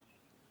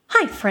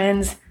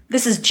friends.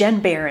 This is Jen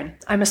Barron.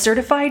 I'm a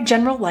certified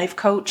general life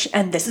coach,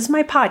 and this is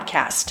my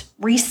podcast,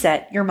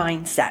 Reset Your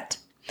Mindset.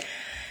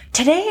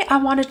 Today, I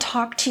want to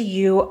talk to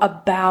you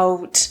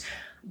about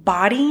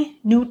body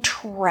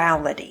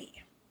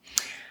neutrality,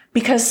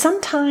 because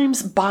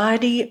sometimes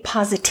body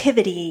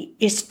positivity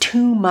is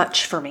too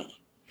much for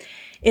me.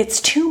 It's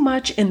too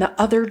much in the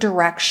other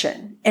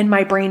direction, and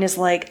my brain is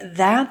like,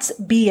 that's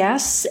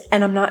BS,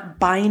 and I'm not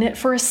buying it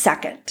for a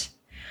second.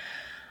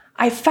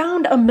 I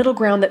found a middle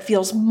ground that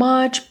feels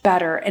much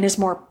better and is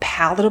more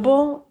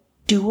palatable,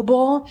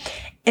 doable,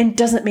 and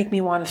doesn't make me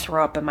want to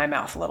throw up in my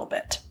mouth a little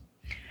bit.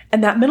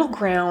 And that middle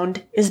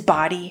ground is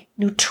body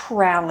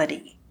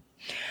neutrality.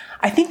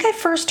 I think I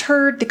first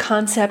heard the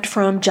concept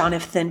from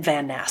Jonathan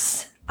Van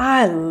Ness.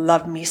 I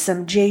love me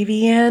some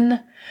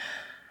JVN.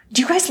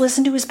 Do you guys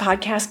listen to his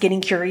podcast,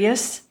 Getting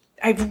Curious?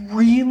 I've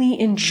really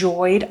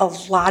enjoyed a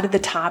lot of the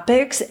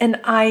topics,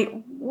 and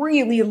I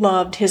really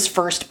loved his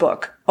first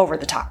book, Over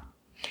the Top.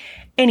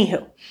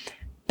 Anywho,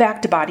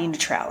 back to body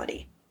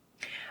neutrality.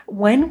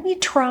 When we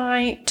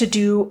try to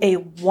do a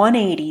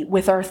 180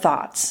 with our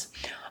thoughts,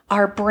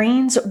 our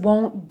brains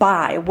won't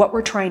buy what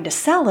we're trying to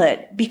sell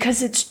it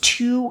because it's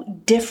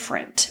too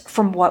different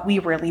from what we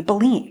really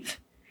believe.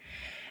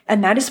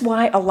 And that is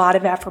why a lot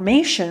of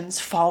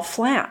affirmations fall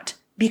flat,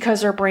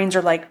 because our brains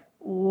are like,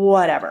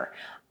 whatever,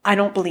 I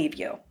don't believe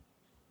you.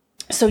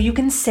 So you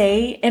can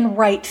say and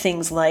write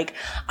things like,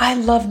 I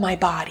love my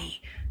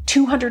body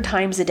 200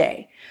 times a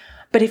day.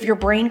 But if your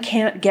brain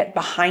can't get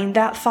behind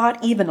that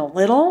thought even a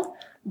little,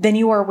 then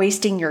you are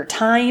wasting your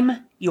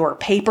time, your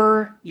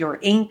paper, your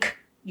ink,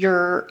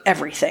 your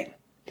everything.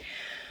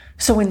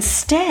 So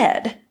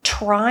instead,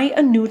 try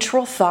a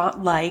neutral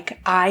thought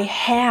like, I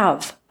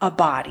have a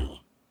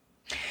body.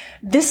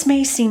 This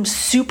may seem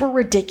super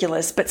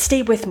ridiculous, but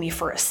stay with me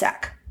for a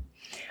sec.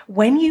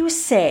 When you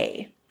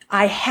say,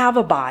 I have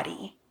a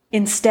body,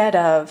 instead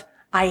of,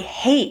 I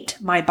hate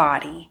my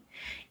body,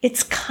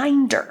 it's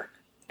kinder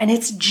and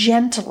it's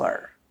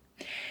gentler.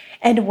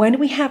 And when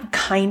we have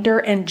kinder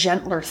and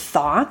gentler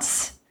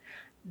thoughts,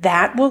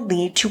 that will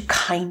lead to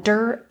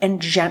kinder and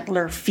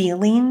gentler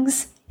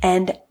feelings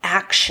and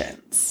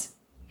actions.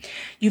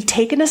 You've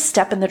taken a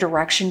step in the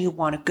direction you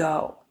want to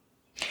go.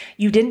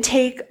 You didn't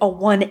take a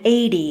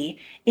 180.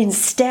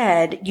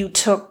 Instead, you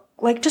took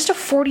like just a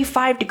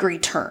 45-degree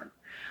turn,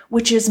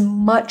 which is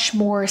much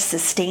more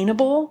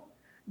sustainable,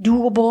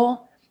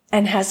 doable,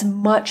 and has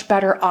much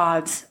better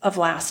odds of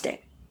lasting.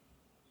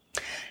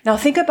 Now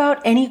think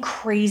about any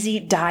crazy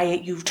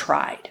diet you've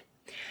tried.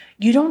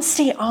 You don't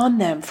stay on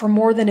them for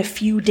more than a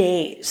few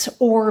days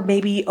or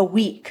maybe a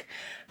week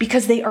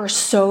because they are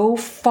so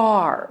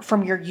far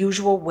from your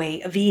usual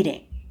way of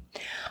eating.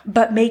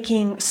 But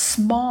making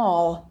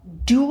small,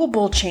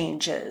 doable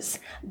changes,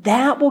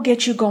 that will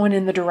get you going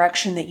in the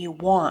direction that you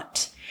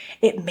want.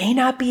 It may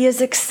not be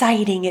as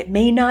exciting. It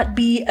may not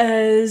be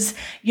as,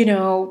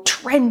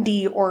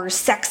 trendy or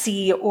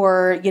sexy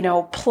or,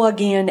 plug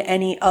in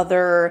any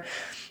other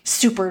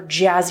super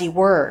jazzy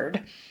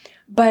word.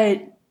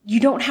 But you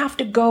don't have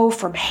to go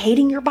from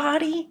hating your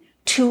body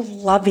to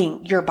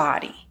loving your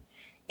body.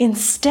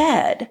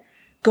 Instead,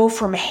 go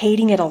from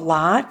hating it a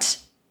lot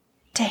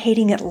to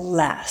hating it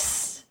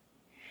less.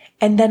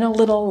 And then a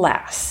little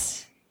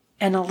less,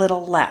 and a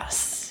little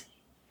less.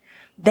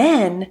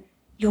 Then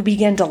you'll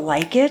begin to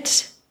like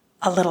it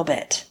a little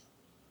bit,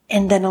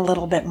 and then a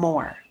little bit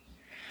more.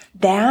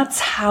 That's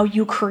how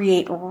you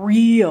create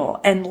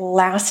real and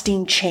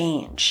lasting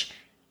change.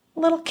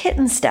 Little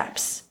kitten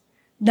steps,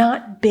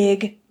 not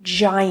big,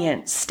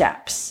 giant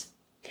steps.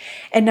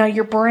 And now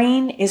your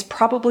brain is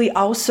probably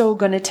also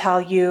going to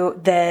tell you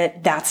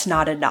that that's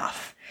not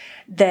enough,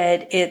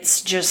 that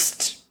it's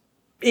just,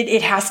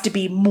 it has to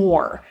be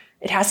more.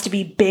 It has to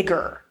be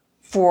bigger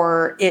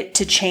for it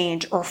to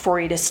change or for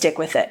you to stick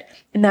with it.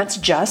 And that's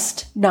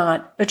just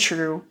not a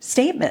true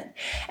statement.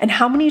 And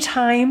how many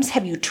times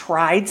have you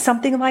tried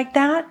something like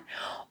that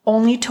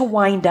only to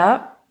wind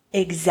up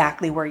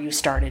exactly where you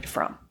started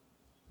from?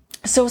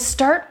 So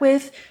start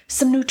with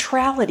some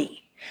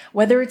neutrality,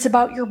 whether it's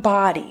about your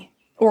body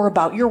or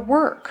about your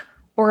work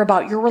or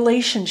about your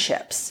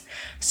relationships.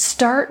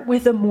 Start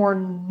with a more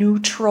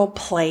neutral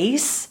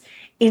place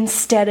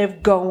instead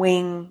of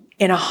going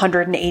in a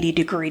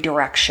 180-degree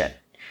direction.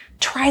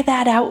 Try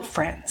that out,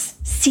 friends.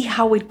 See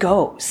how it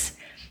goes.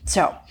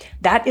 So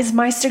that is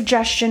my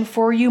suggestion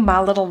for you,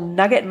 my little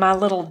nugget, my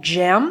little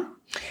gem.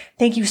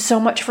 Thank you so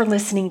much for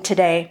listening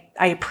today.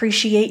 I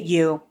appreciate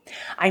you.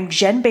 I'm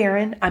Jen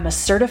Barron. I'm a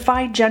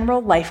certified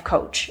general life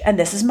coach, and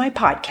this is my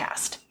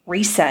podcast,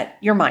 Reset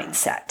Your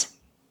Mindset.